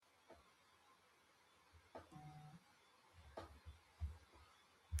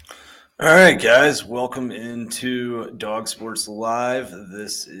All right, guys, welcome into Dog Sports Live.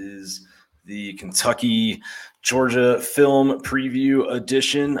 This is the Kentucky Georgia film preview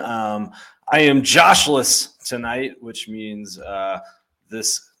edition. I am Joshless tonight, which means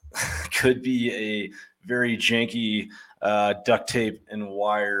this could be a very janky duct tape and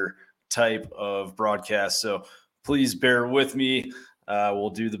wire type of broadcast. So please bear with me. We'll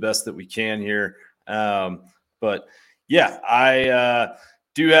do the best that we can here. But yeah, I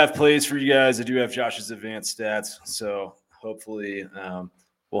do have plays for you guys. I do have Josh's advanced stats. So hopefully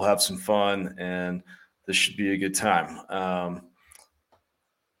we'll have some fun and this should be a good time.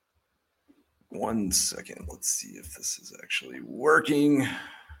 1 second. Let's see if this is actually working.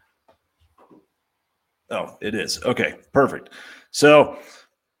 Oh, it is. Okay, perfect. So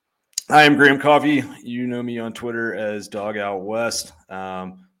I am Graham Coffey. You know me on Twitter as Dog Out West.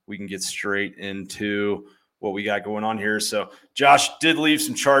 We can get straight into what we got going on here. So Josh did leave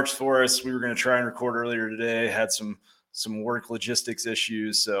some charts for us. We were going to try and record earlier today, had some work logistics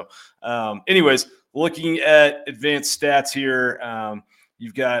issues. So anyways, looking at advanced stats here,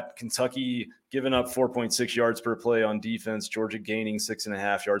 you've got Kentucky giving up 4.6 yards per play on defense, Georgia gaining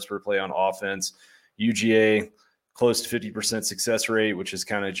 6.5 yards per play on offense, UGA close to 50% success rate, which is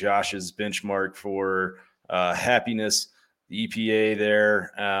kind of Josh's benchmark for happiness. The EPA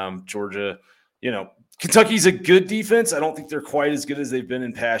there, Georgia, Kentucky's a good defense. I don't think they're quite as good as they've been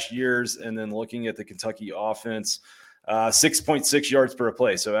in past years. And then looking at the Kentucky offense, 6.6 yards per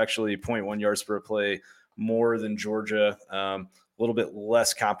play. So actually 0.1 yards per play more than Georgia. A little bit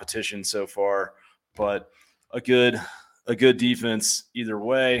less competition so far, but a good defense either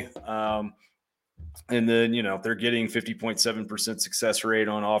way. And then, they're getting 50.7% success rate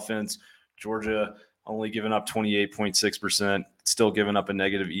on offense. Georgia only giving up 28.6%, still giving up a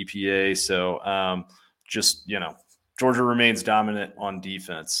negative EPA. So, Georgia remains dominant on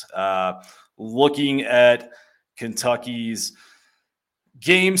defense. Looking at Kentucky's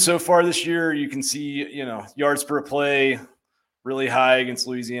game so far this year, you can see, yards per play really high against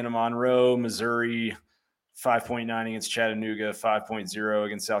Louisiana Monroe, Missouri, 5.9 against Chattanooga, 5.0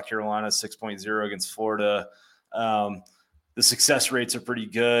 against South Carolina, 6.0 against Florida. The success rates are pretty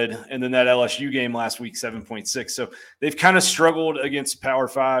good. And then that LSU game last week, 7.6. So they've kind of struggled against Power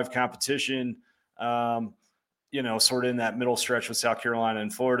 5 competition, sort of in that middle stretch with South Carolina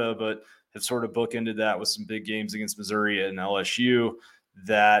and Florida, but have sort of bookended that with some big games against Missouri and LSU.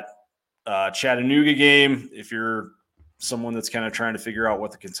 That Chattanooga game, if you're someone that's kind of trying to figure out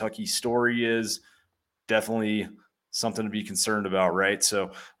what the Kentucky story is, definitely something to be concerned about, right?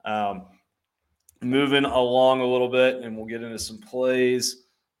 So moving along a little bit, and we'll get into some plays.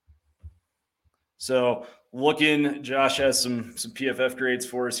 So Josh has some PFF grades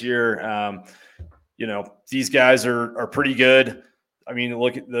for us here. These guys are pretty good. I mean,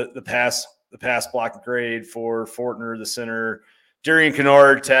 look at the pass block grade for Fortner, the center. Darian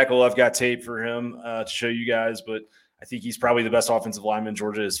Kennard, tackle, I've got tape for him to show you guys, but I think he's probably the best offensive lineman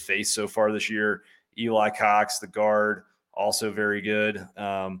Georgia has faced so far this year. Eli Cox, the guard, also very good.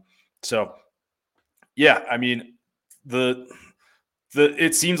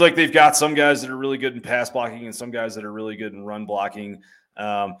 It seems like they've got some guys that are really good in pass blocking and some guys that are really good in run blocking.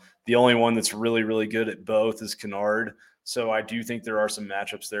 The only one that's really, really good at both is Kennard. So I do think there are some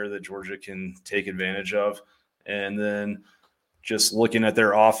matchups there that Georgia can take advantage of. And then just looking at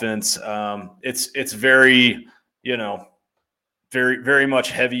their offense, it's very, very, very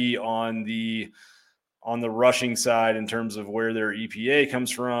much heavy on the rushing side in terms of where their EPA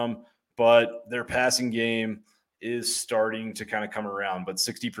comes from, but their passing game is starting to kind of come around. But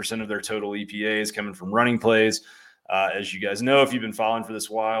 60% of their total EPA is coming from running plays. As you guys know, if you've been following for this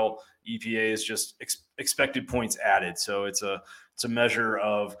while, EPA is just expected points added. So it's a measure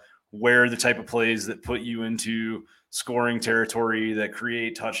of where the type of plays that put you into scoring territory, that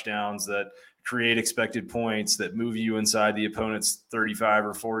create touchdowns, that create expected points, that move you inside the opponent's 35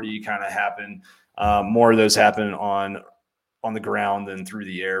 or 40 kind of happen. More of those happen on the ground than through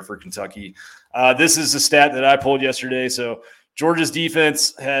the air for Kentucky. This is a stat that I pulled yesterday. So Georgia's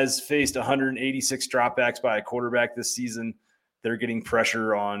defense has faced 186 dropbacks by a quarterback this season. They're getting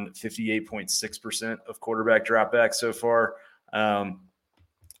pressure on 58.6% of quarterback dropbacks so far.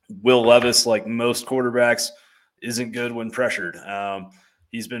 Will Levis, like most quarterbacks, isn't good when pressured.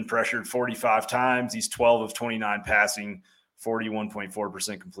 He's been pressured 45 times. He's 12 of 29 passing,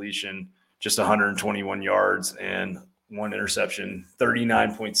 41.4% completion, just 121 yards and 1 interception,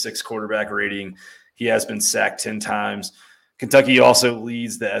 39.6 quarterback rating. He has been sacked 10 times. Kentucky also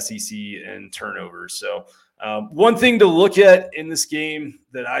leads the SEC in turnovers. So one thing to look at in this game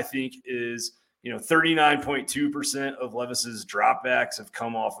that I think is 39.2% of Levis's dropbacks have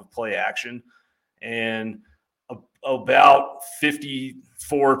come off of play action, and about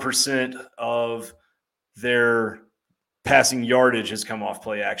 54% of their passing yardage has come off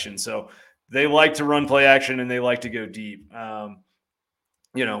play action. So they like to run play action and they like to go deep.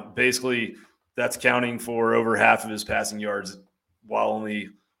 Basically that's counting for over half of his passing yards while only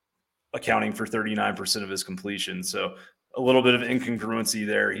accounting for 39% of his completion. So a little bit of incongruency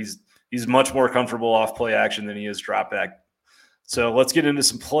there. He's much more comfortable off play action than he is drop back. So let's get into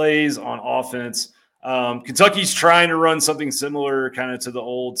some plays on offense. Kentucky's trying to run something similar kind of to the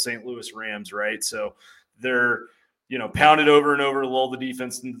old St. Louis Rams, right? So they're, pounded over and over, lull the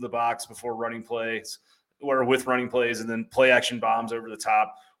defense into the box before running plays or with running plays, and then play action bombs over the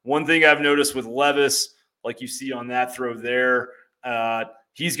top. One thing I've noticed with Levis, like you see on that throw there,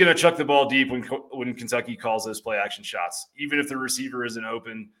 he's going to chuck the ball deep when Kentucky calls those play action shots, even if the receiver isn't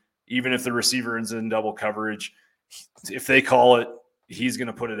open, even if the receiver is in double coverage. If they call it, he's going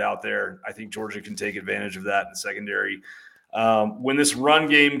to put it out there. I think Georgia can take advantage of that in the secondary. When this run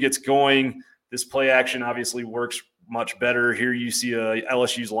game gets going, this play action obviously works much better. Here you see a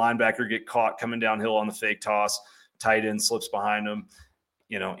LSU's linebacker get caught coming downhill on the fake toss. Tight end slips behind him.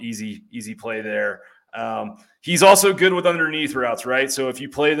 Easy play there. He's also good with underneath routes, right? So if you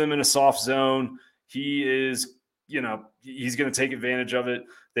play them in a soft zone, he is, he's going to take advantage of it.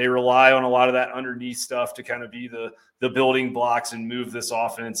 They rely on a lot of that underneath stuff to kind of be the building blocks and move this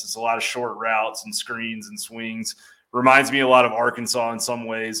offense. It's a lot of short routes and screens and swings. Reminds me a lot of Arkansas in some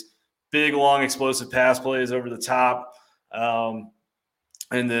ways. Big, long, explosive pass plays over the top. And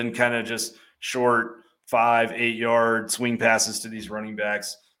then kind of just short 5-8 yard swing passes to these running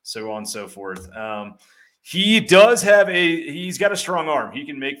backs, so on and so forth. He's got a strong arm. He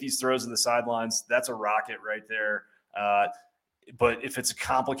can make these throws to the sidelines. That's a rocket right there. But if it's a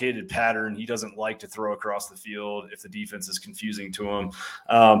complicated pattern, he doesn't like to throw across the field if the defense is confusing to him.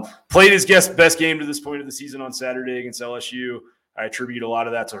 Played his best game to this point of the season on Saturday against LSU. I attribute a lot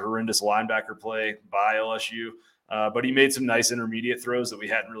of that to horrendous linebacker play by LSU. But he made some nice intermediate throws that we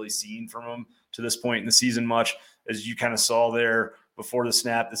hadn't really seen from him to this point in the season much. As you kind of saw there before the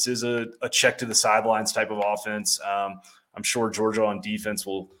snap, this is a check to the sidelines type of offense. I'm sure Georgia on defense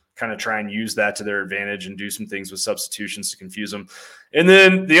will kind of try and use that to their advantage and do some things with substitutions to confuse them. And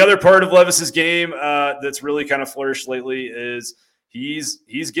then the other part of Levis's game that's really kind of flourished lately is he's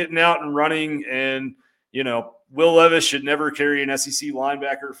getting out and running. And, Will Levis should never carry an SEC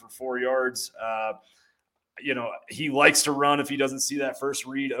linebacker for 4 yards. He likes to run if he doesn't see that first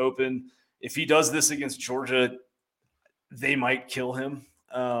read open. If he does this against Georgia, they might kill him.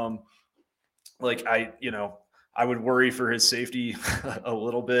 I would worry for his safety a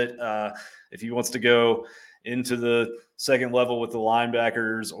little bit. If he wants to go into the second level with the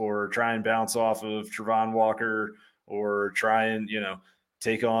linebackers or try and bounce off of Travon Walker or try and,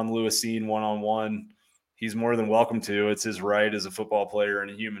 take on Lewisine one-on-one, he's more than welcome to. It's his right as a football player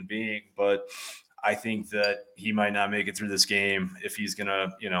and a human being. But I think that he might not make it through this game if he's going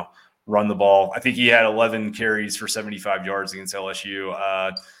to, run the ball. I think he had 11 carries for 75 yards against LSU.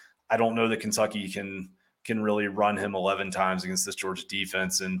 I don't know that Kentucky can really run him 11 times against this Georgia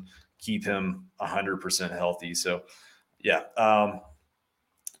defense and keep him 100% healthy. So, yeah.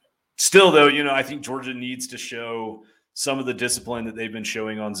 Still, though, I think Georgia needs to show some of the discipline that they've been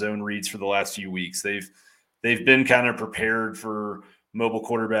showing on zone reads for the last few weeks. They've been kind of prepared for mobile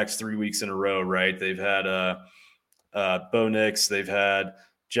quarterbacks 3 weeks in a row, right? They've had Bo Nix, they've had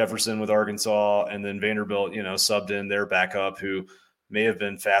Jefferson with Arkansas, and then Vanderbilt, subbed in their backup who may have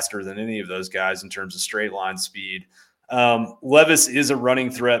been faster than any of those guys in terms of straight line speed. Levis is a running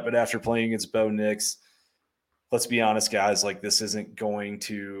threat, but after playing against Bo Nix, let's be honest, guys, this isn't going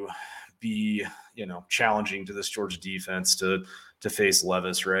to be, challenging to this Georgia defense to face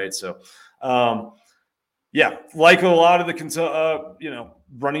Levis, right? So, like a lot of the,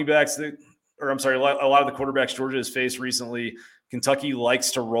 running backs a lot of the quarterbacks Georgia has faced recently, Kentucky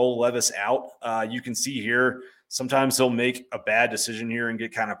likes to roll Levis out. You can see here, sometimes he'll make a bad decision here and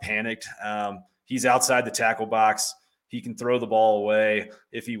get kind of panicked. He's outside the tackle box. He can throw the ball away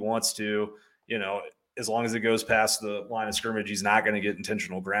if he wants to, as long as it goes past the line of scrimmage, he's not going to get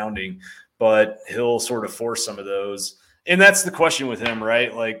intentional grounding, but he'll sort of force some of those. And that's the question with him,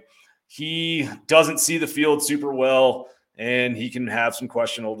 right? He doesn't see the field super well, and he can have some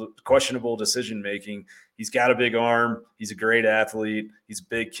questionable decision-making. He's got a big arm. He's a great athlete. He's a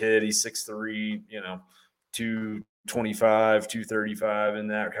big kid. He's 6'3", 225, 235 in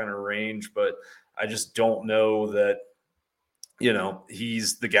that kind of range. But I just don't know that,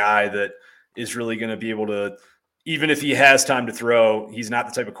 he's the guy that is really going to be able to even if he has time to throw, he's not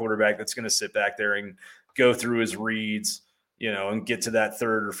the type of quarterback that's going to sit back there and go through his reads, and get to that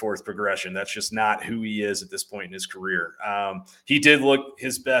third or fourth progression. That's just not who he is at this point in his career. He did look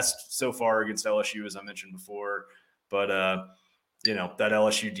his best so far against LSU, as I mentioned before, but that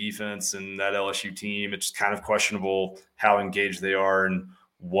LSU defense and that LSU team, it's kind of questionable how engaged they are and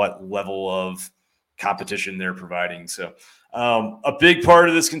what level of competition they're providing. So a big part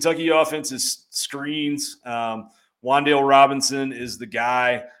of this Kentucky offense is screens. Wan'Dale Robinson is the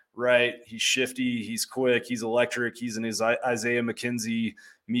guy, right? He's shifty, he's quick, he's electric, he's in his Isaiah McKenzie,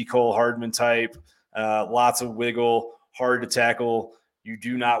 Mecole Hardman type, lots of wiggle, hard to tackle. You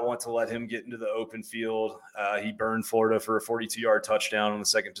do not want to let him get into the open field. He burned Florida for a 42-yard touchdown on the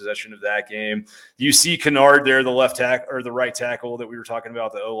second possession of that game. You see Kennard there, the left tackle or the right tackle that we were talking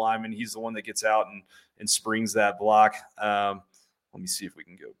about, the O lineman. He's the one that gets out and springs that block. Let me see if we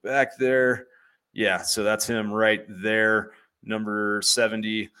can go back there. Yeah, so that's him right there, number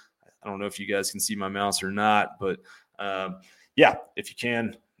 70. I don't know if you guys can see my mouse or not, but yeah, if you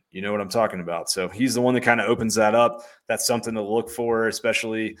can, you know what I'm talking about. So he's the one that kind of opens that up. That's something to look for,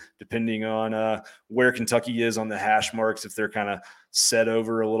 especially depending on where Kentucky is on the hash marks. If they're kind of set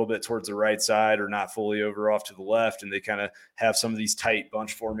over a little bit towards the right side or not fully over off to the left, and they kind of have some of these tight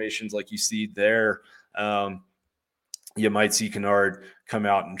bunch formations like you see there, you might see Kennard come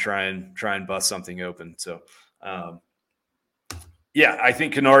out and try and bust something open. So, yeah, I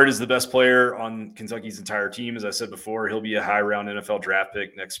think Kennard is the best player on Kentucky's entire team. As I said before, he'll be a high-round NFL draft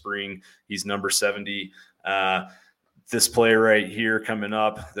pick next spring. He's number 70. This player right here coming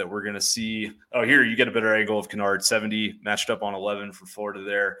up that we're going to see. Oh, here, you get a better angle of Kennard. 70 matched up on 11 for Florida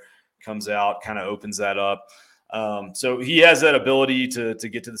there. Comes out, kind of opens that up. So he has that ability to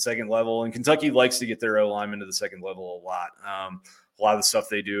get to the second level, and Kentucky likes to get their O-linemen to the second level a lot. A lot of the stuff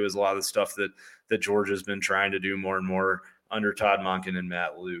they do is a lot of the stuff that Georgia's been trying to do more and more under Todd Monken and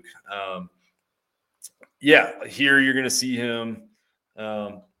Matt Luke. Yeah, here you're going to see him.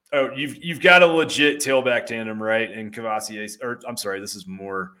 You've got a legit tailback tandem, right? And Kavasier, or I'm sorry, this is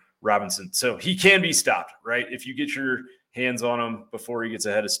more Robinson. So he can be stopped, right? If you get your hands on him before he gets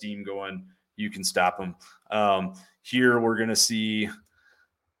a head of steam going, you can stop him. Here we're going to see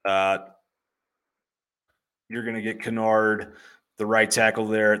you're going to get Kennard, the right tackle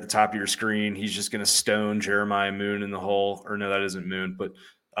there at the top of your screen. He's just going to stone Jeremiah Moon in the hole. Or no, that isn't Moon, but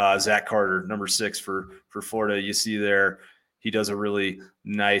Zach Carter, number 6 for Florida. You see there, he does a really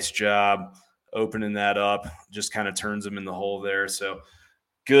nice job opening that up, just kind of turns him in the hole there. So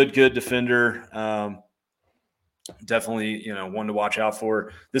good defender. Definitely, one to watch out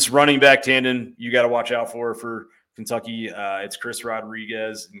for. This running back tandem, you got to watch out for Kentucky. It's Chris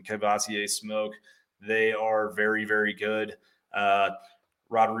Rodriguez and Kavasier Smoke. They are very, very good.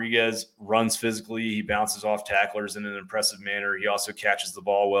 Rodriguez runs physically. He bounces off tacklers in an impressive manner. He also catches the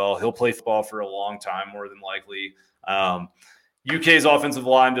ball well. He'll play football for a long time, more than likely. UK's offensive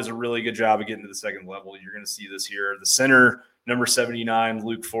line does a really good job of getting to the second level. You're going to see this here. The center, number 79,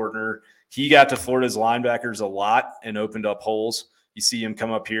 Luke Fortner, he got to Florida's linebackers a lot and opened up holes. You see him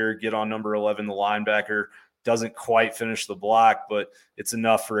come up here, get on number 11, the linebacker. Doesn't quite finish the block, but it's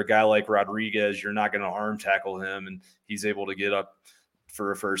enough for a guy like Rodriguez. You're not going to arm tackle him, and he's able to get up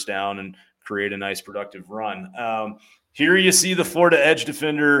for a first down and create a nice productive run. Here you see the Florida edge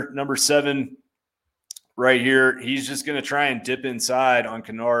defender, number 7, right here. He's just going to try and dip inside on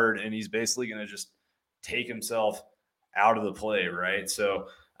Kennard, and he's basically going to just take himself out of the play, right? So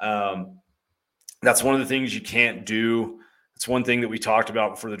that's one of the things you can't do. It's one thing that we talked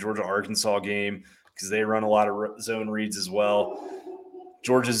about before the Georgia-Arkansas game, because they run a lot of zone reads as well.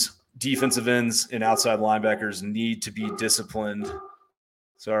 Georgia's defensive ends and outside linebackers need to be disciplined.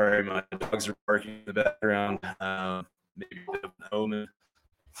 Sorry, my dogs are barking in the background. Maybe a bit of an omen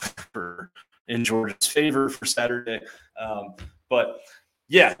in Georgia's favor for Saturday. But,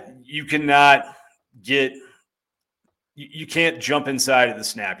 yeah, you cannot you can't jump inside at the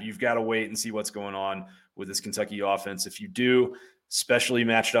snap. You've got to wait and see what's going on with this Kentucky offense. If you do, especially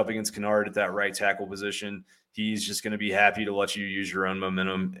matched up against Kennard at that right tackle position, he's just going to be happy to let you use your own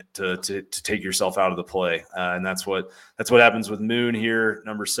momentum to take yourself out of the play. And that's what happens with Moon here,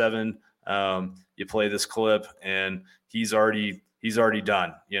 number 7. You play this clip, and he's already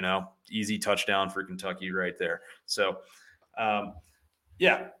done. Easy touchdown for Kentucky right there. So,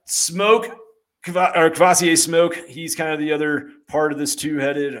 yeah, Kavasier Smoke. He's kind of the other part of this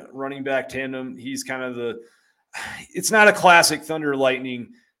two-headed running back tandem. He's kind of it's not a classic Thunder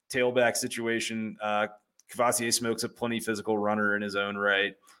Lightning tailback situation. Kavasier Smoke's a plenty physical runner in his own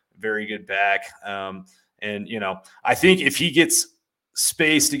right. Very good back. And, I think if he gets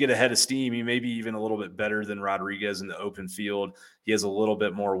space to get ahead of steam. He may be even a little bit better than Rodriguez in the open field. He has a little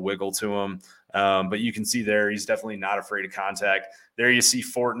bit more wiggle to him. But you can see there, he's definitely not afraid of contact. There you see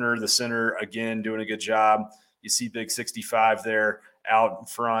Fortner, the center, again, doing a good job. You see Big 65 there out in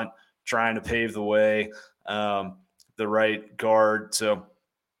front, trying to pave the way, the right guard. So,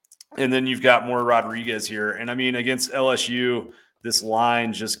 and then you've got more Rodriguez here. And I mean, against LSU, this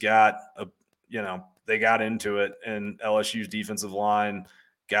line just got they got into it, and LSU's defensive line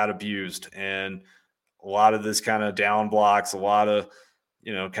got abused. And a lot of this kind of down blocks, a lot of,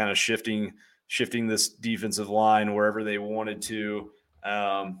 kind of shifting this defensive line wherever they wanted to.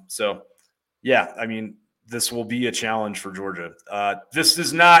 So, yeah, I mean, this will be a challenge for Georgia. This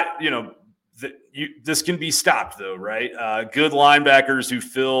is not, this can be stopped, though, right? Good linebackers who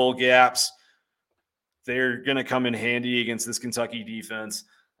fill gaps, they're going to come in handy against this Kentucky defense.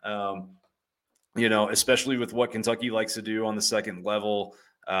 Especially with what Kentucky likes to do on the second level.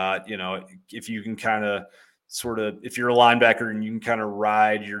 If you can kind of if you're a linebacker and you can kind of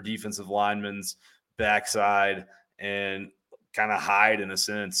ride your defensive lineman's backside and kind of hide in a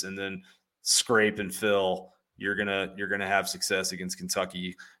sense, and then scrape and fill, you're gonna have success against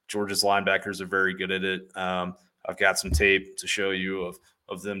Kentucky. Georgia's linebackers are very good at it. I've got some tape to show you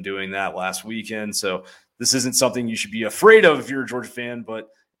of them doing that last weekend. So this isn't something you should be afraid of if you're a Georgia fan, but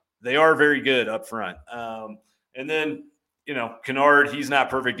they are very good up front. And then, Kennard, he's not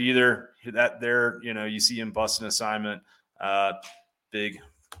perfect either. You see him bust an assignment. Big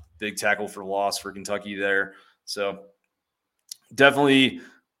tackle for loss for Kentucky there. So definitely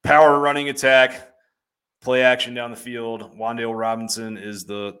power running attack, play action down the field. Wan'Dale Robinson is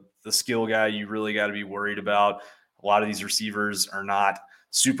the skill guy you really got to be worried about. A lot of these receivers are not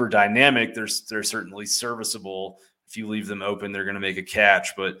super dynamic. They're certainly serviceable. If you leave them open, they're going to make a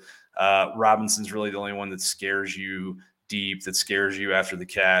catch. But Robinson's really the only one that scares you deep, that scares you after the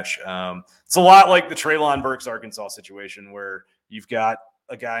catch. It's a lot like the Treylon Burks Arkansas situation, where you've got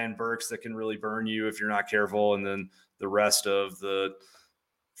a guy in Burks that can really burn you if you're not careful, and then the rest of the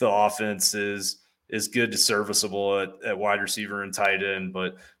offense is good to serviceable at wide receiver and tight end,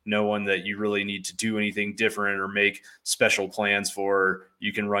 but no one that you really need to do anything different or make special plans for.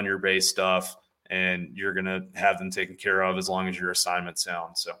 You can run your base stuff, and you're going to have them taken care of as long as your assignment's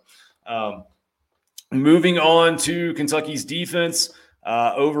sound. So moving on to Kentucky's defense,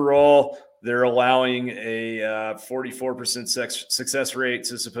 overall, they're allowing a 44% success rate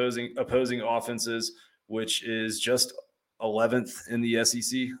to opposing offenses, which is just 11th in the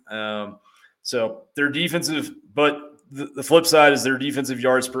SEC. So their defensive, but the flip side is their defensive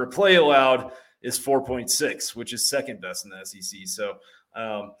yards per play allowed is 4.6, which is second best in the SEC. So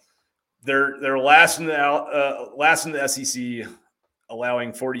they're last in the SEC,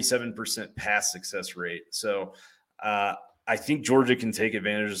 allowing 47% pass success rate. So I think Georgia can take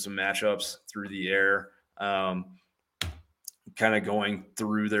advantage of some matchups through the air, kind of going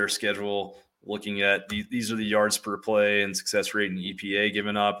through their schedule, looking at these are the yards per play and success rate and EPA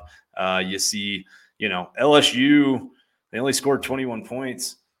given up. You see, LSU, they only scored 21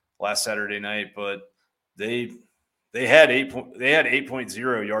 points last Saturday night, but they had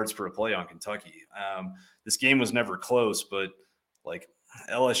 8.0 yards per play on Kentucky. This game was never close, but like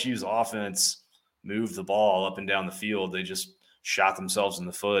LSU's offense moved the ball up and down the field. They just shot themselves in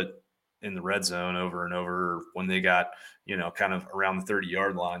the foot in the red zone over and over when they got, kind of around the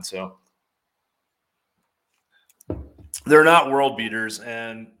 30-yard line. So they're not world beaters.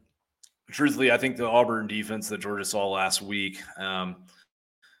 And truthfully, I think the Auburn defense that Georgia saw last week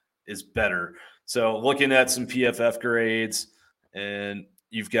is better. So looking at some PFF grades, and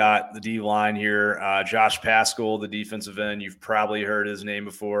you've got the D line here, Josh Paschal, the defensive end. You've probably heard his name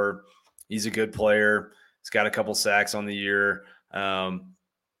before. He's a good player. He's got a couple sacks on the year. High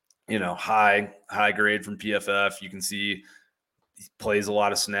grade from PFF. You can see he plays a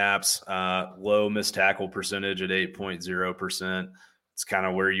lot of snaps. Low missed tackle percentage at 8.0%. It's kind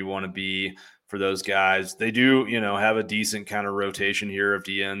of where you want to be for those guys. They do, have a decent kind of rotation here of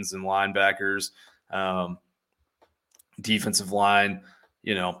DNs and linebackers. Defensive line,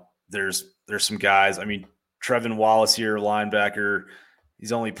 there's some guys. I mean, Trevin Wallace here, linebacker.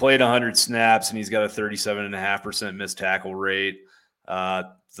 He's only played 100 snaps, and he's got a 37.5% missed tackle rate.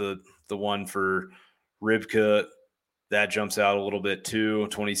 The one for Ribka, that jumps out a little bit too,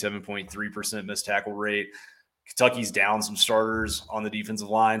 27.3% missed tackle rate. Kentucky's down some starters on the defensive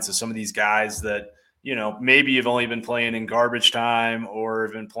line. So some of these guys that, maybe have only been playing in garbage time or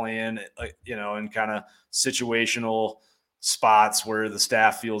have been playing, in kind of situational spots where the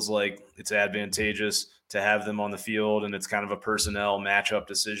staff feels like it's advantageous to have them on the field, and it's kind of a personnel matchup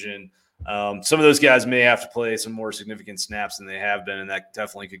decision. Some of those guys may have to play some more significant snaps than they have been, and that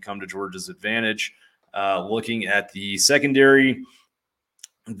definitely could come to Georgia's advantage. Looking at the secondary,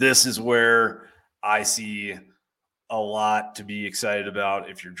 this is where I see a lot to be excited about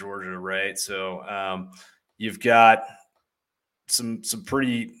if you're Georgia, right? So you've got some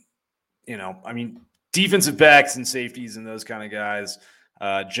pretty, defensive backs and safeties and those kind of guys.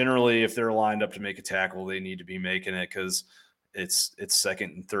 Generally, if they're lined up to make a tackle, they need to be making it because it's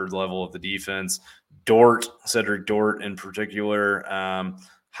second and third level of the defense. Cedric Dort in particular,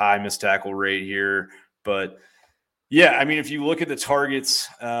 high missed tackle rate here. But yeah, if you look at the targets,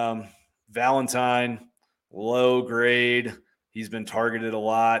 Valentine, low grade. He's been targeted a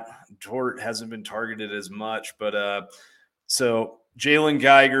lot. Dort hasn't been targeted as much, but so Jalen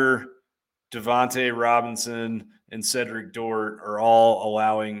Geiger, Devontae Robinson, and Cedric Dort are all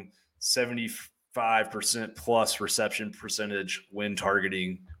allowing 75% plus reception percentage when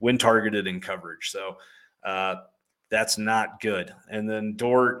targeted in coverage. So that's not good. And then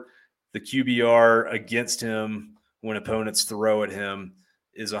Dort, the QBR against him when opponents throw at him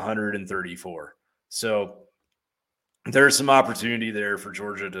is 134. So there's some opportunity there for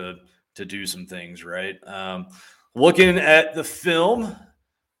Georgia to do some things, right? Looking at the film,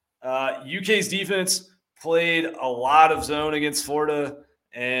 UK's defense played a lot of zone against Florida,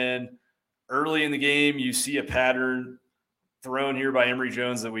 and early in the game, you see a pattern thrown here by Emory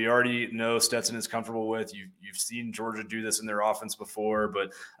Jones that we already know Stetson is comfortable with. You've seen Georgia do this in their offense before,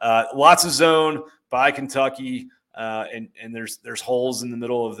 but lots of zone by Kentucky, and there's holes in the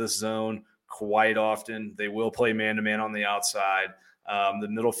middle of this zone quite often. They will play man-to-man on the outside. The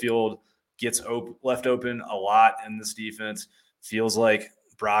middle field gets left open a lot in this defense. Feels like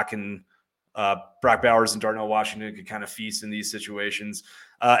Brock Bowers and Darnell Washington could kind of feast in these situations.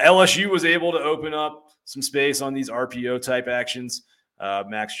 LSU was able to open up some space on these RPO type actions.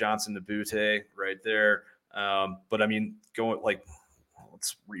 Max Johnson to Butte right there. But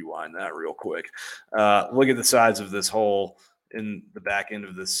let's rewind that real quick. Look at the size of this hole in the back end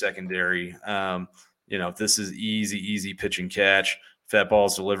of the secondary. This is easy pitch and catch. Fat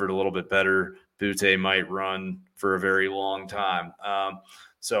ball's delivered a little bit better. Butte might run for a very long time.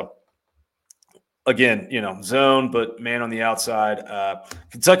 So again, zone, but man on the outside.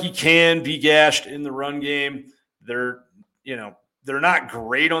 Kentucky can be gashed in the run game. They're not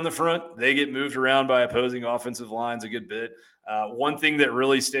great on the front. They get moved around by opposing offensive lines a good bit. One thing that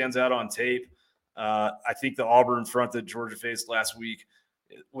really stands out on tape, I think the Auburn front that Georgia faced last week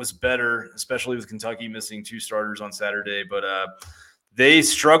was better, especially with Kentucky missing two starters on Saturday. But they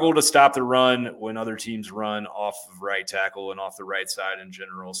struggle to stop the run when other teams run off of right tackle and off the right side in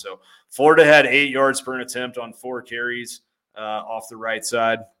general. So Florida had 8 yards per attempt on 4 carries off the right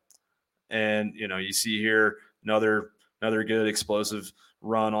side. And, you see here another good explosive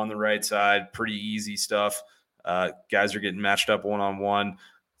run on the right side, pretty easy stuff. Guys are getting matched up one-on-one.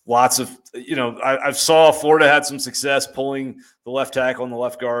 Lots of, I saw Florida had some success pulling the left tackle and the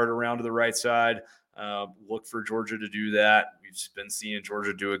left guard around to the right side. Look for Georgia to do that. We've been seeing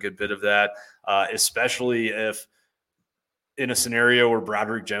Georgia do a good bit of that, especially if in a scenario where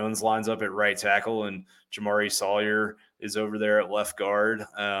Broderick Jones lines up at right tackle and Jamari Sawyer is over there at left guard.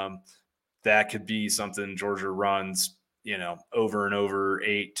 That could be something Georgia runs, over and over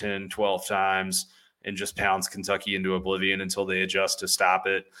 8, 10, 12 times and just pounds Kentucky into oblivion until they adjust to stop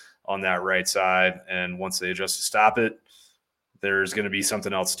it on that right side. And once they adjust to stop it, there's going to be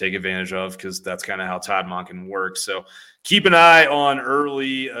something else to take advantage of because that's kind of how Todd Monken works. So keep an eye on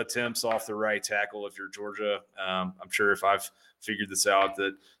early attempts off the right tackle if you're Georgia. I'm sure if I've figured this out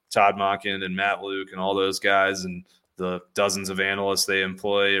that Todd Monken and Matt Luke and all those guys and the dozens of analysts they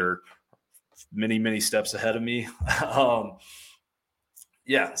employ are many, many steps ahead of me.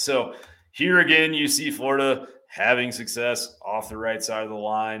 So here again, you see Florida having success off the right side of the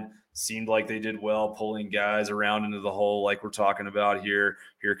line. Seemed like they did well pulling guys around into the hole like we're talking about here.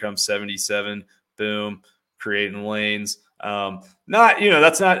 Here comes 77. Boom. Creating lanes.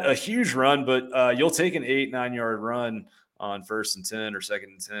 That's not a huge run, but you'll take an 8-9 yard run on 1st and 10 or 2nd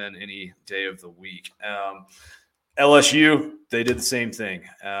and 10 any day of the week. LSU, they did the same thing.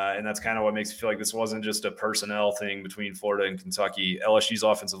 And that's kind of what makes me feel like this wasn't just a personnel thing between Florida and Kentucky. LSU's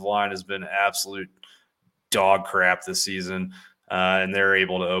offensive line has been absolute dog crap this season. And they're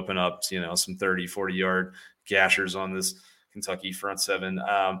able to open up, some 30, 40-yard gashers on this Kentucky front seven.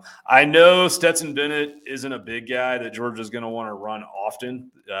 I know Stetson Bennett isn't a big guy that Georgia's going to want to run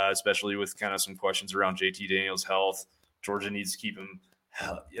often, especially with kind of some questions around JT Daniels' health. Georgia needs to keep him,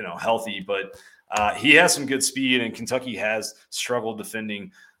 healthy, but he has some good speed, and Kentucky has struggled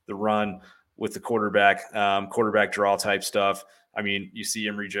defending the run. with the quarterback draw type stuff. I mean, you see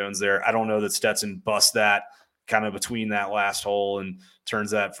Emory Jones there. I don't know that Stetson busts that kind of between that last hole and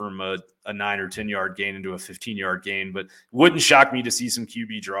turns that from a 9 or 10 yard gain into a 15-yard gain, but wouldn't shock me to see some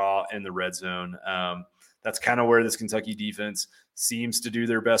QB draw in the red zone. That's kind of where this Kentucky defense seems to do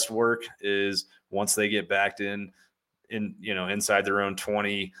their best work, is once they get backed in inside their own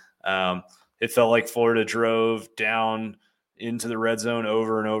 20. It felt like Florida drove down into the red zone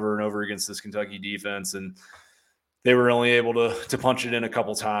over and over and over against this Kentucky defense, and they were only able to punch it in a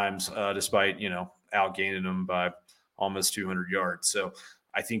couple times, despite outgaining them by almost 200 yards. So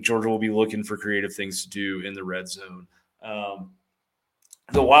I think Georgia will be looking for creative things to do in the red zone.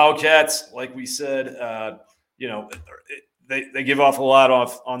 The Wildcats, like we said, they give off a lot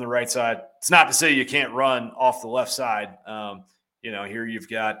off on the right side. It's not to say you can't run off the left side. Here you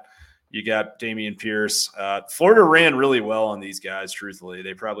got Dameon Pierce. Florida ran really well on these guys, truthfully.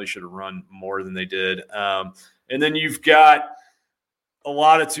 They probably should have run more than they did. And then you've got a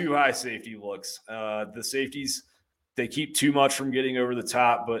lot of too high safety looks. The safeties, they keep too much from getting over the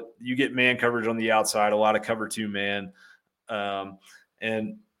top, but you get man coverage on the outside, a lot of cover 2 man.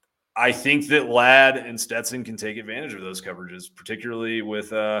 And I think that Ladd and Stetson can take advantage of those coverages, particularly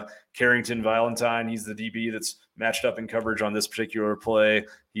with Carrington Valentine. He's the DB that's matched up in coverage on this particular play.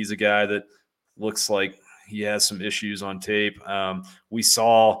 He's a guy that looks like he has some issues on tape. We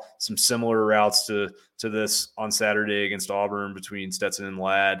saw some similar routes to this on Saturday against Auburn between Stetson and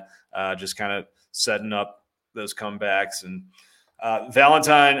Ladd, just kind of setting up those comebacks. And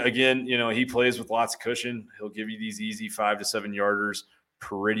Valentine, again, he plays with lots of cushion. He'll give you these easy 5 to 7 yarders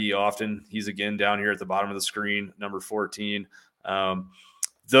pretty often. He's again down here at the bottom of the screen, number 14.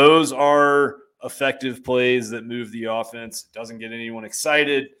 Those are effective plays that move the offense. Doesn't get anyone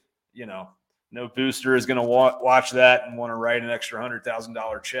excited. No booster is going to watch that and want to write an extra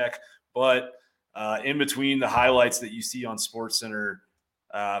 $100,000 check. But in between the highlights that you see on SportsCenter,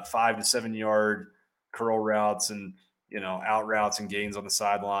 5 to 7 yard curl routes and out routes and gains on the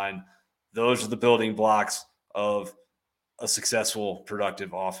sideline, those are the building blocks of a successful,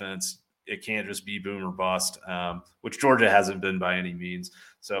 productive offense. It can't just be boom or bust, which Georgia hasn't been by any means.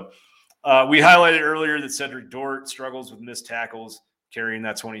 So we highlighted earlier that Cedric Dort struggles with missed tackles, carrying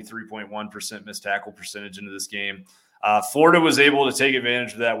that 23.1% missed tackle percentage into this game. Florida was able to take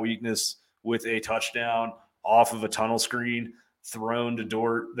advantage of that weakness with a touchdown off of a tunnel screen thrown to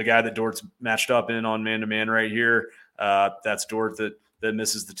Dort, the guy that Dort's matched up in on man-to-man right here. That's Dort that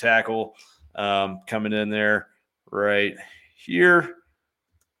misses the tackle, coming in there right here,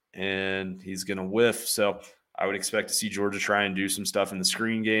 and he's going to whiff. So I would expect to see Georgia try and do some stuff in the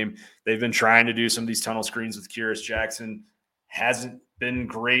screen game. They've been trying to do some of these tunnel screens with Kyrus Jackson. Hasn't been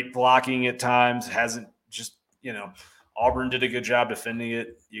great blocking at times. Hasn't just, Auburn did a good job defending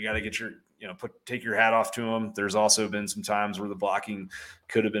it. You got to get take your hat off to him. There's also been some times where the blocking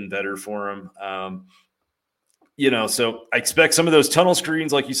could have been better for him. So I expect some of those tunnel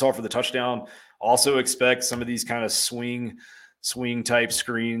screens like you saw for the touchdown. Also expect some of these kind of swing type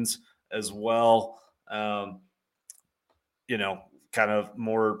screens as well. Kind of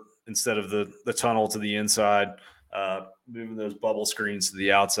more, instead of the tunnel to the inside, moving those bubble screens to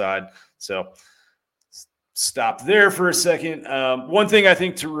the outside. So stop there for a second. One thing I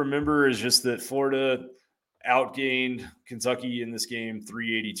think to remember is just that Florida outgained Kentucky in this game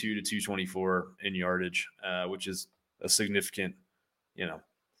 382 to 224 in yardage, which is a significant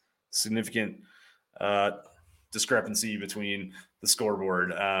discrepancy between the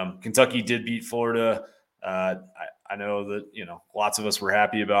scoreboard. Kentucky did beat Florida. I know that, lots of us were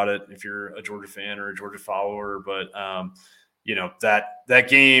happy about it if you're a Georgia fan or a Georgia follower, but that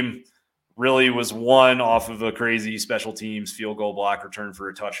game really was won off of a crazy special teams field goal block return for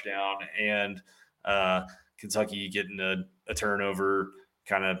a touchdown, and Kentucky getting a turnover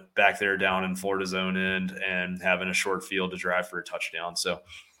kind of back there down in Florida's own end and having a short field to drive for a touchdown. So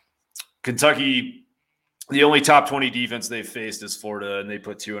Kentucky, the only top 20 defense they've faced is Florida, and they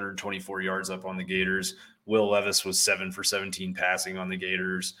put 224 yards up on the Gators. Will Levis was 7 for 17 passing on the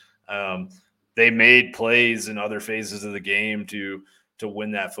Gators. They made plays in other phases of the game to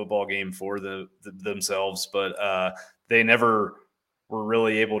win that football game for themselves, but they never were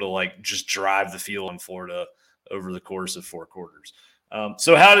really able to just drive the field in Florida over the course of 4 quarters.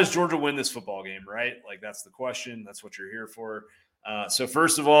 So how does Georgia win this football game, right? That's the question. That's what you're here for. So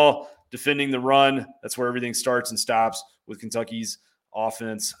first of all, defending the run, that's where everything starts and stops with Kentucky's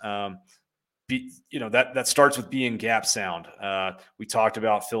offense. That starts with being gap sound. We talked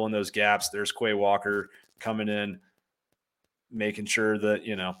about filling those gaps. There's Quay Walker coming in, making sure that,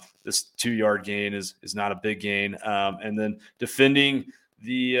 this 2-yard gain is not a big gain. And then defending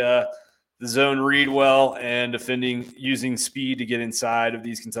the the zone read well and defending using speed to get inside of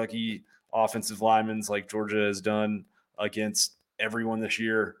these Kentucky offensive linemen like Georgia has done against everyone this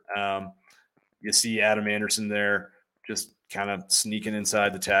year. You see Adam Anderson there just kind of sneaking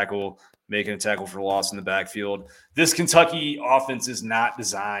inside the tackle, making a tackle for loss in the backfield. This Kentucky offense is not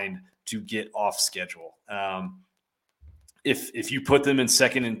designed to get off schedule. If you put them in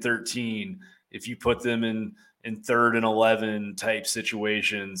 2nd and 13, if you put them in 3rd and 11 type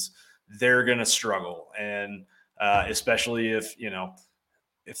situations, they're going to struggle. And especially if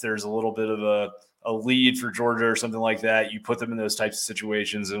there's a little bit of a lead for Georgia or something like that, you put them in those types of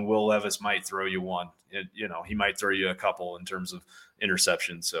situations, and Will Levis might throw you one. He might throw you a couple in terms of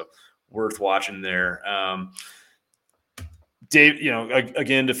interceptions. So worth watching there. Dave,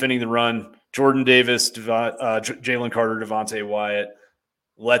 again, defending the run, Jordan Davis, Jalen Carter, Devontae Wyatt,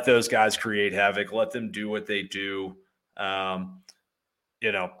 let those guys create havoc. Let them do what they do.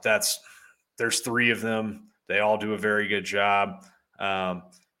 There's 3 of them. They all do a very good job.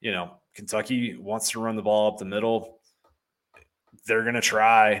 Kentucky wants to run the ball up the middle. They're going to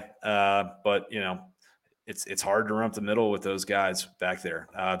try, but it's hard to run up the middle with those guys back there.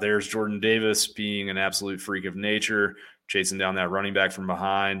 There's Jordan Davis being an absolute freak of nature, chasing down that running back from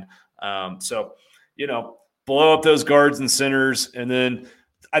behind. Blow up those guards and centers. And then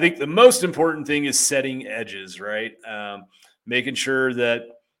I think the most important thing is setting edges, right? Making sure that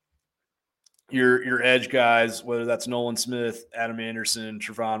your edge guys, whether that's Nolan Smith, Adam Anderson,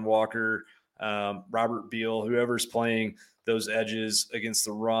 Travon Walker, Robert Beal, whoever's playing those edges against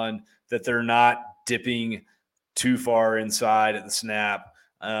the run, that they're not dipping too far inside at the snap.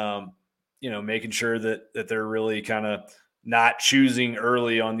 Making sure that they're really kind of not choosing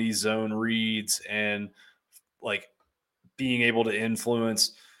early on these zone reads and like being able to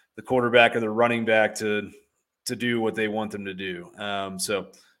influence the quarterback or the running back to do what they want them to do.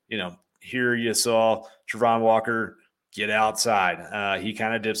 Here you saw Travon Walker get outside. He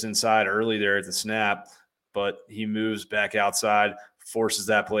kind of dips inside early there at the snap, but he moves back outside, forces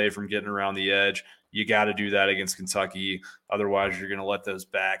that play from getting around the edge. You got to do that against Kentucky. Otherwise, you're going to let those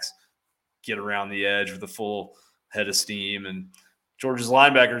backs get around the edge with a full head of steam. And Georgia's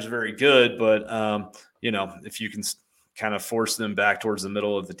linebackers are very good, but, if you can kind of force them back towards the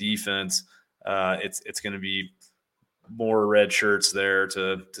middle of the defense, it's going to be more red shirts there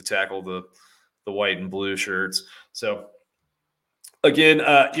to tackle the white and blue shirts. So again,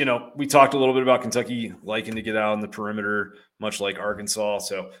 we talked a little bit about Kentucky liking to get out on the perimeter, much like Arkansas.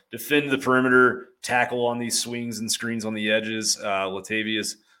 So defend the perimeter, tackle on these swings and screens on the edges.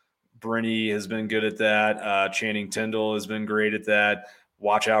 Latavius Brini has been good at that. Channing Tindall has been great at that.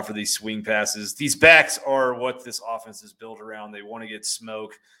 Watch out for these swing passes. These backs are what this offense is built around. They want to get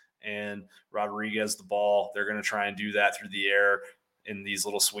smoke and Rodriguez the ball. They're going to try and do that through the air in these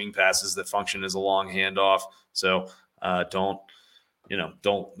little swing passes that function as a long handoff. So don't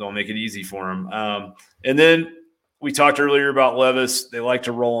make it easy for them. And then we talked earlier about Levis. They like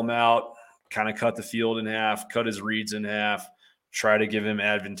to roll him out, kind of cut the field in half, cut his reads in half, try to give him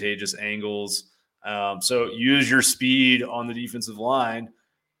advantageous angles. So use your speed on the defensive line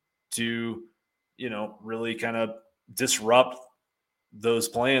to, really kind of disrupt those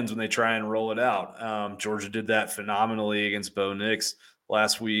plans when they try and roll it out. Georgia did that phenomenally against Bo Nix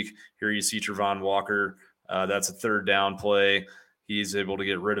last week. Here you see Travon Walker. That's a 3rd down play. He's able to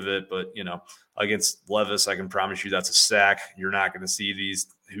get rid of it. But, against Levis, I can promise you that's a sack. You're not going to see these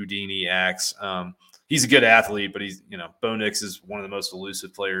Houdini acts. He's a good athlete, but Bo Nix is one of the most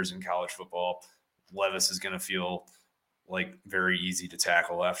elusive players in college football. Levis is going to feel like very easy to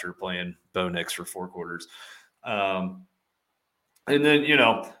tackle after playing Bo Nix for 4 quarters. And then,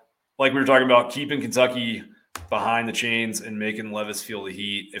 like we were talking about, keeping Kentucky behind the chains and making Levis feel the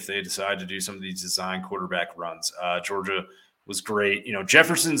heat if they decide to do some of these design quarterback runs. Georgia was great.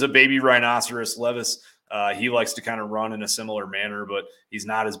 Jefferson's a baby rhinoceros. Levis, he likes to kind of run in a similar manner, but he's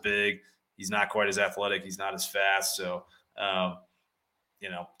not as big. He's not quite as athletic. He's not as fast. So,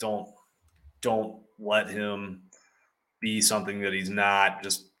 don't let him be something that he's not.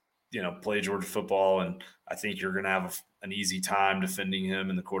 Just, play Georgia football. And I think you're going to have an easy time defending him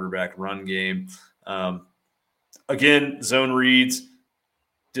in the quarterback run game. Again, zone reads,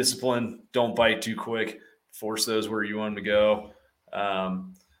 discipline, don't bite too quick, force those where you want them to go.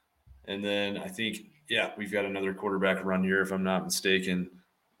 And then I think, we've got another quarterback run here, if I'm not mistaken.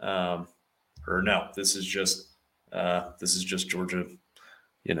 This is just Georgia,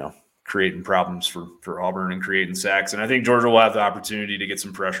 creating problems for Auburn and creating sacks. And I think Georgia will have the opportunity to get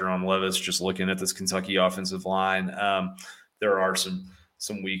some pressure on Levis just looking at this Kentucky offensive line. There are some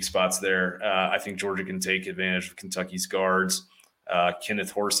weak spots there. I think Georgia can take advantage of Kentucky's guards.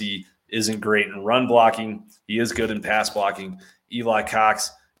 Kenneth Horsey isn't great in run blocking. He is good in pass blocking. Eli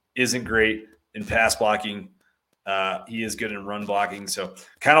Cox isn't great in pass blocking. He is good in run blocking. So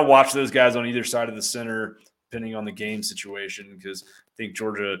kind of watch those guys on either side of the center, depending on the game situation, because I think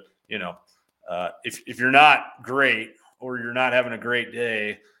Georgia, if you're not great or you're not having a great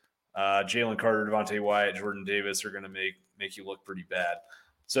day, Jalen Carter, Devontae Wyatt, Jordan Davis are going to make you look pretty bad.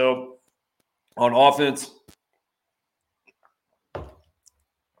 So on offense,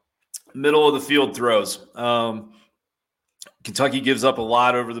 middle of the field throws. Kentucky gives up a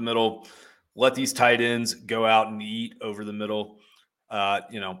lot over the middle. Let these tight ends go out and eat over the middle.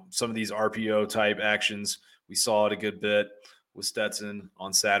 Some of these RPO type actions, we saw it a good bit with Stetson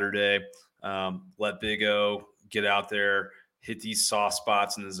on Saturday. Let Big O get out there, hit these soft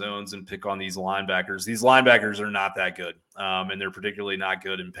spots in the zones and pick on these linebackers. These linebackers are not that good, and they're particularly not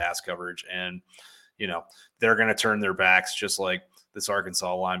good in pass coverage. And, they're going to turn their backs just like this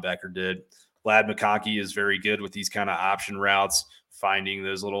Arkansas linebacker did. Ladd McConkey is very good with these kind of option routes, finding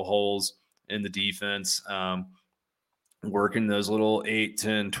those little holes in the defense, working those little 8,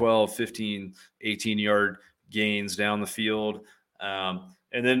 10, 12, 15, 18-yard gains down the field. And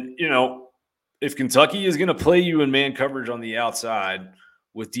then, if Kentucky is going to play you in man coverage on the outside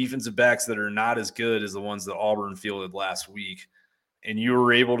with defensive backs that are not as good as the ones that Auburn fielded last week, and you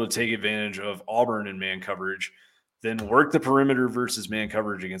were able to take advantage of Auburn in man coverage, then work the perimeter versus man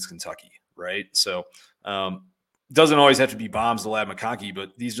coverage against Kentucky, right? So doesn't always have to be bombs to Ladd McConkey,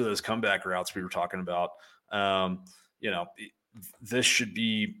 but these are those comeback routes we were talking about. This should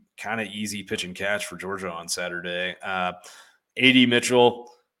be kind of easy pitch and catch for Georgia on Saturday. A.D.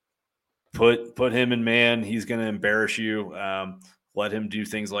 Mitchell, put him in man. He's going to embarrass you. Let him do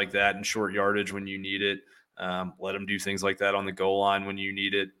things like that in short yardage when you need it. Let him do things like that on the goal line when you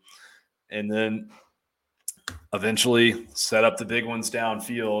need it. And then eventually set up the big ones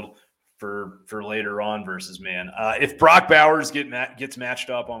downfield for later on versus man. If Brock Bowers gets matched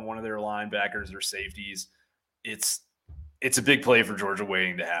up on one of their linebackers or safeties, it's a big play for Georgia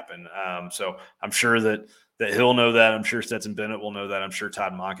waiting to happen. So I'm sure that he'll know that. I'm sure Stetson Bennett will know that. I'm sure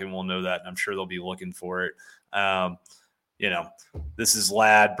Todd Monken will know that. And I'm sure they'll be looking for it. This is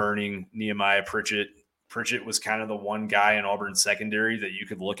Ladd burning Nehemiah Pritchett. Pritchett was kind of the one guy in Auburn secondary that you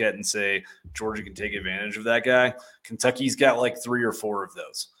could look at and say Georgia can take advantage of that guy. Kentucky's got like 3 or 4 of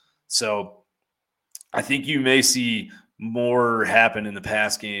those. So I think you may see more happen in the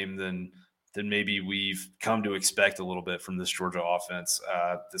pass game than maybe we've come to expect a little bit from this Georgia offense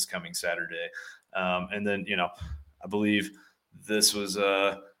this coming Saturday. And then, I believe this was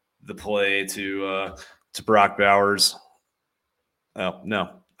the play to Brock Bowers. Oh,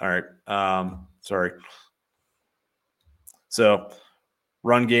 no. All right. Sorry. So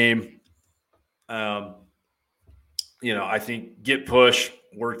run game, I think get push,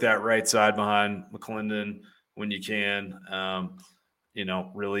 work that right side behind McClendon when you can,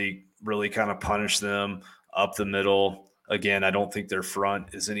 really kind of punish them up the middle. Again, I don't think their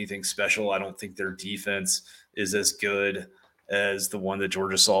front is anything special. I don't think their defense is as good as the one that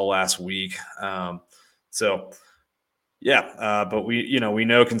Georgia saw last week. But we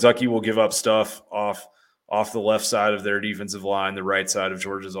know Kentucky will give up stuff off the left side of their defensive line, the right side of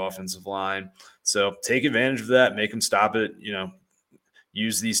Georgia's offensive line. So take advantage of that, make them stop it,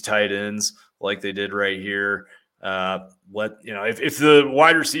 use these tight ends like they did right here. If the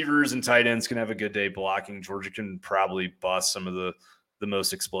wide receivers and tight ends can have a good day blocking, Georgia can probably bust some of the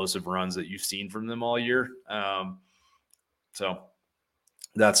most explosive runs that you've seen from them all year. So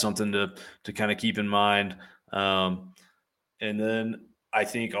that's something to kind of keep in mind. And then I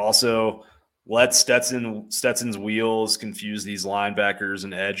think also let Stetson's wheels confuse these linebackers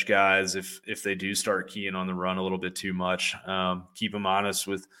and edge guys if they do start keying on the run a little bit too much. Keep them honest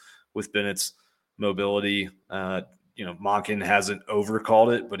with Bennett's mobility. Monken hasn't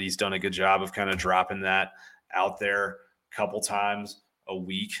overcalled it, but he's done a good job of kind of dropping that out there a couple times a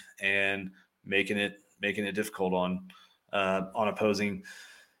week and making it difficult on opposing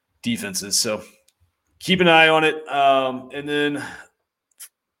defenses. So keep an eye on it. And then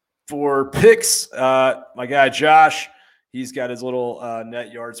for picks, my guy Josh, he's got his little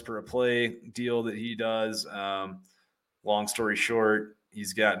net yards per play deal that he does. Long story short,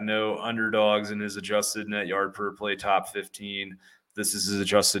 he's got no underdogs in his adjusted net yard per play top 15. This is his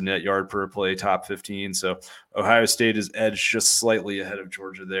adjusted net yard per play top 15. So Ohio State is edged just slightly ahead of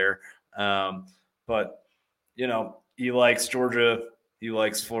Georgia there. But, he likes Georgia. He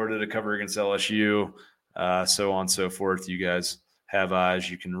likes Florida to cover against LSU, so on and so forth. You guys have eyes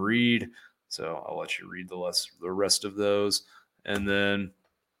you can read. So I'll let you read the rest of those. And then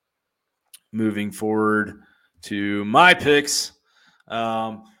moving forward to my picks,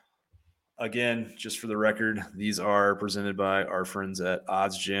 again, just for the record, these are presented by our friends at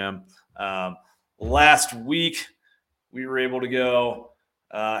Odds Jam. Last week, we were able to go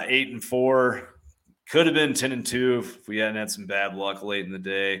 8-4. Could have been 10-2 if we hadn't had some bad luck late in the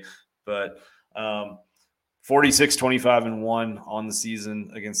day. But 46, 25-1 on the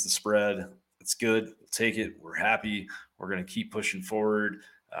season against the spread. It's good. We'll take it. We're happy. We're going to keep pushing forward.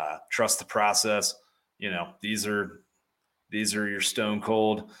 Trust the process. These are your stone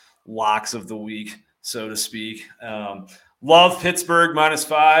cold locks of the week, so to speak. Love Pittsburgh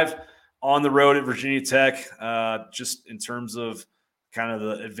 -5 on the road at Virginia Tech. Just in terms of kind of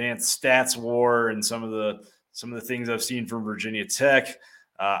the advanced stats war and some of the things I've seen from Virginia Tech.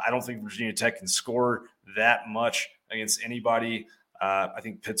 I don't think Virginia Tech can score that much against anybody. I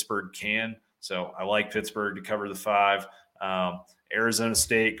think Pittsburgh can. So I like Pittsburgh to cover the 5. Arizona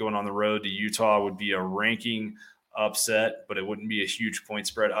State going on the road to Utah would be a ranking upset, but it wouldn't be a huge point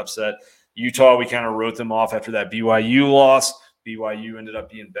spread upset. Utah, we kind of wrote them off after that BYU loss. BYU ended up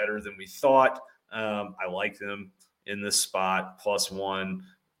being better than we thought. I like them in this spot, +1.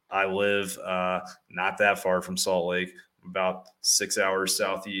 I live not that far from Salt Lake, about 6 hours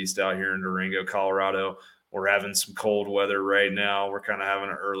southeast out here in Durango, Colorado. We're having some cold weather right now. We're kind of having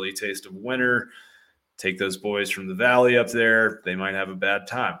an early taste of winter. Take those boys from the valley up there. They might have a bad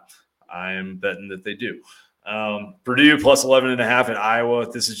time. I am betting that they do. Purdue +11.5 at Iowa.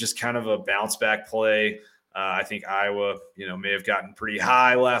 This is just kind of a bounce back play. I think Iowa, may have gotten pretty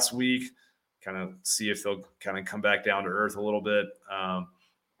high last week. Kind of see if they'll kind of come back down to earth a little bit.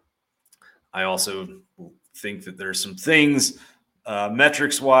 I also think that there's some things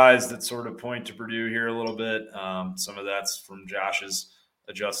metrics-wise that sort of point to Purdue here a little bit. Some of that's from Josh's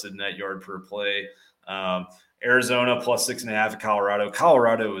adjusted net yard per play. Arizona +6.5 at Colorado.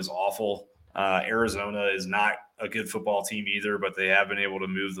 Colorado is awful. Arizona is not a good football team either, but they have been able to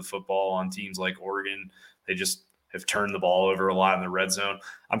move the football on teams like Oregon. They just have turned the ball over a lot in the red zone.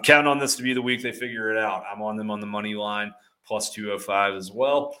 I'm counting on this to be the week they figure it out. I'm on them on the money line, +205 as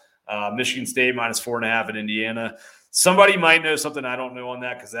well. Michigan State -4.5 at Indiana. Somebody might know something I don't know on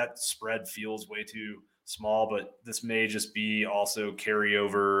that because that spread feels way too small, but this may just be also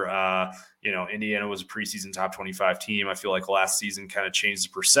carryover. Indiana was a preseason top 25 team. I feel like last season kind of changed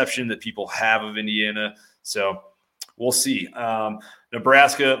the perception that people have of Indiana. So we'll see.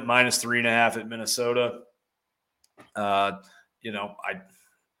 Nebraska -3.5 at Minnesota. I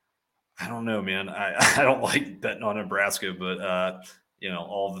don't know, man. I don't like betting on Nebraska, but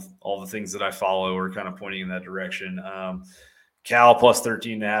all the things that I follow are kind of pointing in that direction. Cal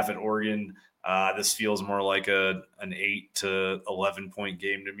 +13.5 at Oregon. This feels more like an 8 to 11 point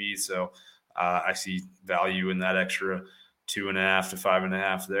game to me. So I see value in that extra 2.5 to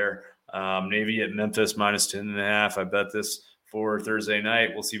 5.5 there. Navy at Memphis -10.5. I bet this for Thursday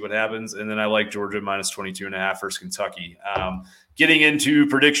night. We'll see what happens. And then I like Georgia -22.5 versus Kentucky. Getting into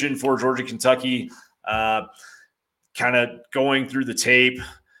prediction for Georgia, Kentucky, kind of going through the tape.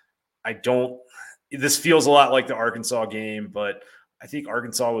 This feels a lot like the Arkansas game, but I think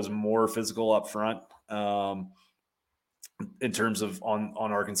Arkansas was more physical up front in terms of on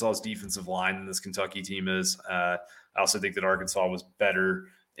Arkansas's defensive line than this Kentucky team is. I also think that Arkansas was better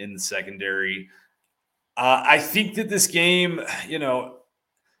in the secondary. I think that this game,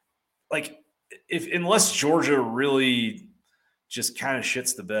 unless Georgia really just kind of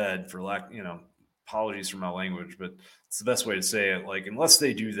shits the bed for lack, apologies for my language, but it's the best way to say it. Like, unless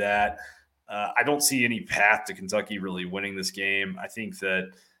they do that, I don't see any path to Kentucky really winning this game. I think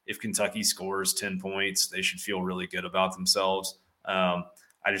that if Kentucky scores 10 points, they should feel really good about themselves. I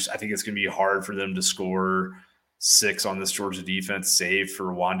think it's going to be hard for them to score 6 on this Georgia defense, save for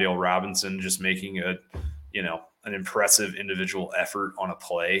Wan'Dale Robinson just making an impressive individual effort on a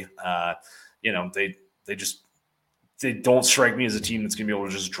play. They don't strike me as a team that's going to be able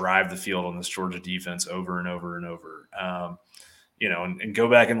to just drive the field on this Georgia defense over and over and over. And go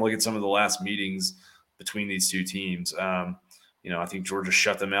back and look at some of the last meetings between these two teams. I think Georgia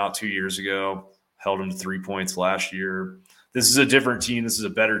shut them out 2 years ago, held them to 3 points last year. This is a different team. This is a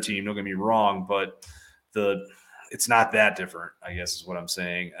better team. Don't get me wrong, but it's not that different, I guess is what I'm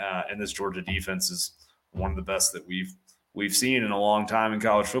saying. And this Georgia defense is one of the best that we've seen in a long time in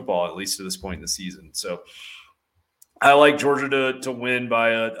college football, at least to this point in the season. So I like Georgia to win by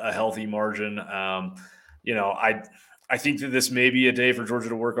a healthy margin. I think that this may be a day for Georgia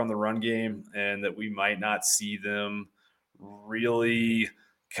to work on the run game and that we might not see them really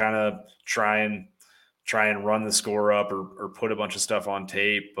kind of try and run the score up or put a bunch of stuff on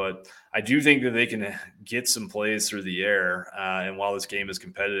tape. But I do think that they can get some plays through the air. And while this game is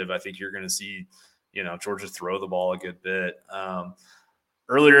competitive, I think you're going to see, Georgia throw the ball a good bit.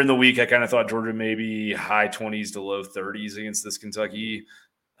 earlier in the week, I kind of thought Georgia maybe high 20s to low 30s against this Kentucky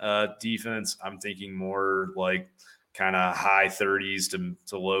defense. I'm thinking more like kind of high 30s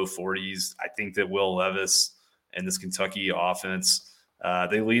to low 40s. I think that Will Levis and this Kentucky offense,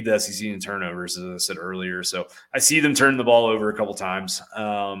 they lead the SEC in turnovers, as I said earlier. So I see them turning the ball over a couple times.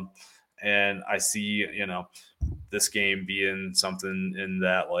 And I see, this game being something in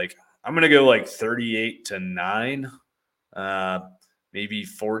that, like, I'm going to go like 38-9, maybe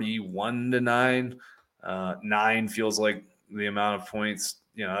 41-9. 9 feels like the amount of points,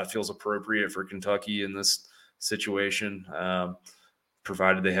 that feels appropriate for Kentucky in this situation,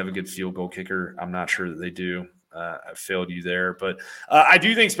 provided they have a good field goal kicker. I'm not sure that they do. I failed you there. But I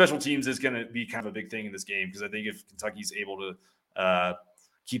do think special teams is going to be kind of a big thing in this game, because I think if Kentucky's able to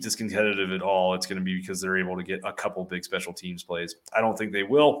keep this competitive at all, it's going to be because they're able to get a couple big special teams plays. I don't think they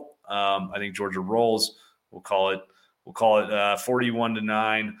will. I think Georgia rolls. We'll call it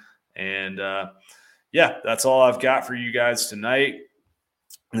 41-9. And that's all I've got for you guys tonight.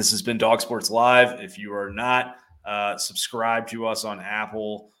 This has been Dog Sports Live. If you are not subscribed to us on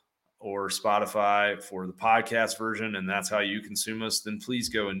Apple or Spotify for the podcast version, and that's how you consume us, then please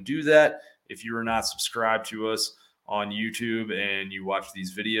go and do that. If you are not subscribed to us on YouTube and you watch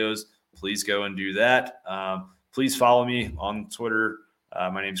these videos, please go and do that. Please follow me on Twitter.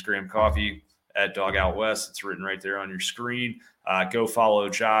 My name is Graham Coffee at Dog Out West. It's written right there on your screen. Go follow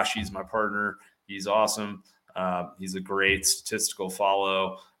Josh. He's my partner. He's awesome. He's a great statistical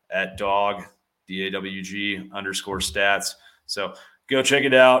follow at Dawg, DAWG _stats. So go check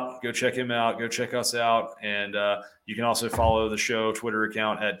it out. Go check him out. Go check us out. And you can also follow the show Twitter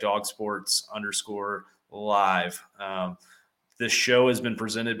account at DogSports _live. This show has been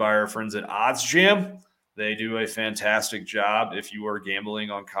presented by our friends at OddsJam. They do a fantastic job. If you are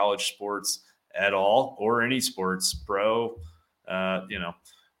gambling on college sports at all, or any sports, pro,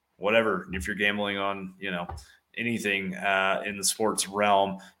 whatever, if you're gambling on, anything in the sports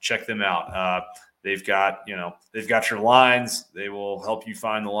realm, check them out. They've got your lines. They will help you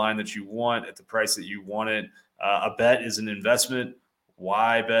find the line that you want at the price that you want it. A bet is an investment.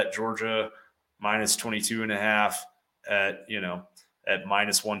 Why bet Georgia minus 22.5 at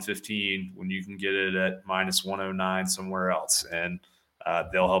minus 115 when you can get it at minus 109 somewhere else? And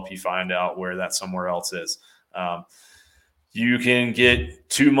they'll help you find out where that somewhere else is. You can get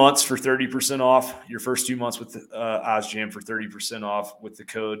 2 months for 30% off. Your first 2 months with OddsJam for 30% off with the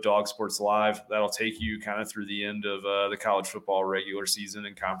code DogSportsLive. That'll take you kind of through the end of the college football regular season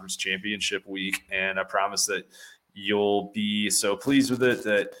and conference championship week. And I promise that you'll be so pleased with it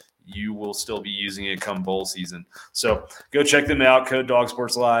that you will still be using it come bowl season. So go check them out. Code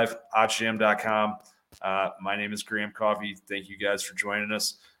DogSportsLive, oddsjam.com. My name is Graham Coffee. Thank you guys for joining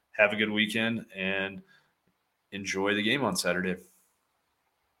us. Have a good weekend and enjoy the game on Saturday.